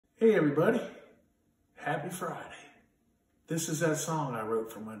Hey everybody, happy Friday. This is that song I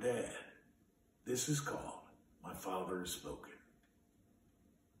wrote for my dad. This is called My Father Has Spoken.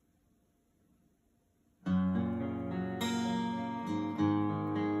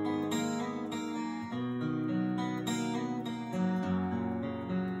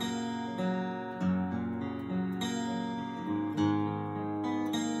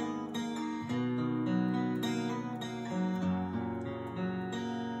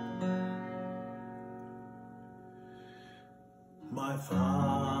 My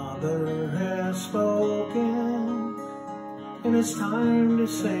Father has spoken, and it's time to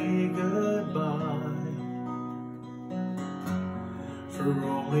say goodbye. For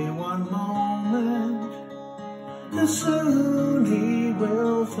only one moment, and soon He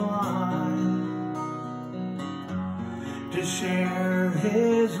will fly to share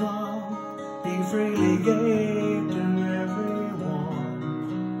His love He freely gave to everyone.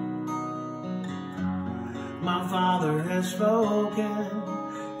 My Father has spoken,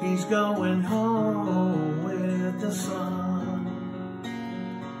 He's going home with the sun.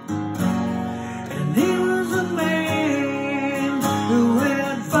 And he was a man who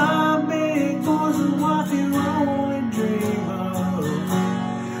had 5 big boys and wife you only dream of.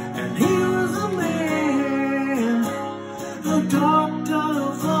 And he was a man who talked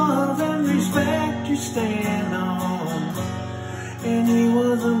of love and respect you stand on. And he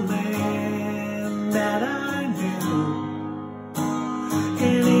was a man that I knew,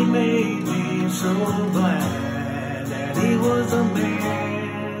 and he made me so glad that he was a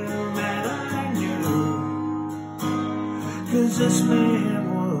man that I knew, 'cause this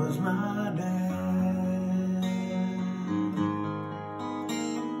man was my dad.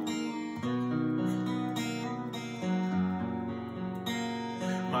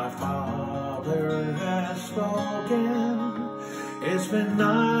 My Father has spoken, it's been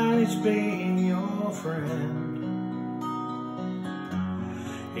nice being your friend.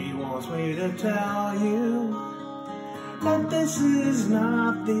 He wants me to tell you that this is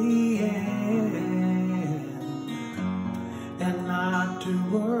not the end, and not to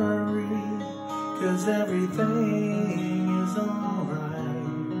worry, 'cause everything is alright.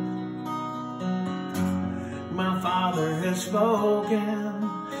 My Father has spoken,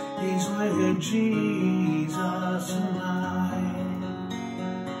 He's with Jesus tonight.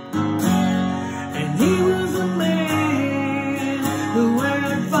 And he was a man who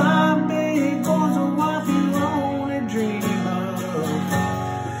had 5 big boys, a wife you only dream of.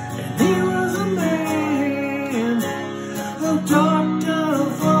 And he was a man who talked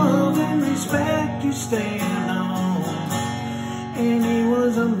of love and respect you stand on. And he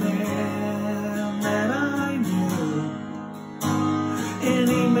was a man that I knew, and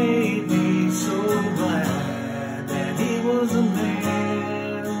he made me so glad that he was a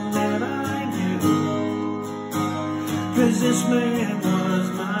man that I knew, 'cause this man was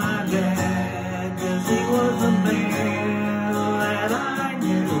my dad, 'cause he was a man that I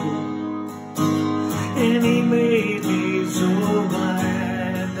knew, and he made me so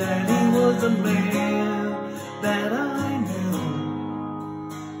glad that he was a man that I knew,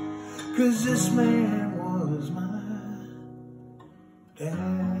 'cause this man was my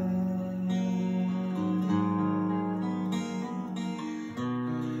dad.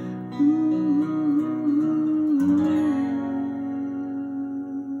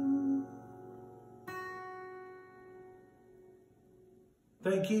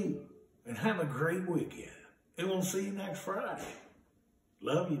 Thank you, and have a great weekend. And we'll see you next Friday.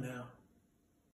 Love you now.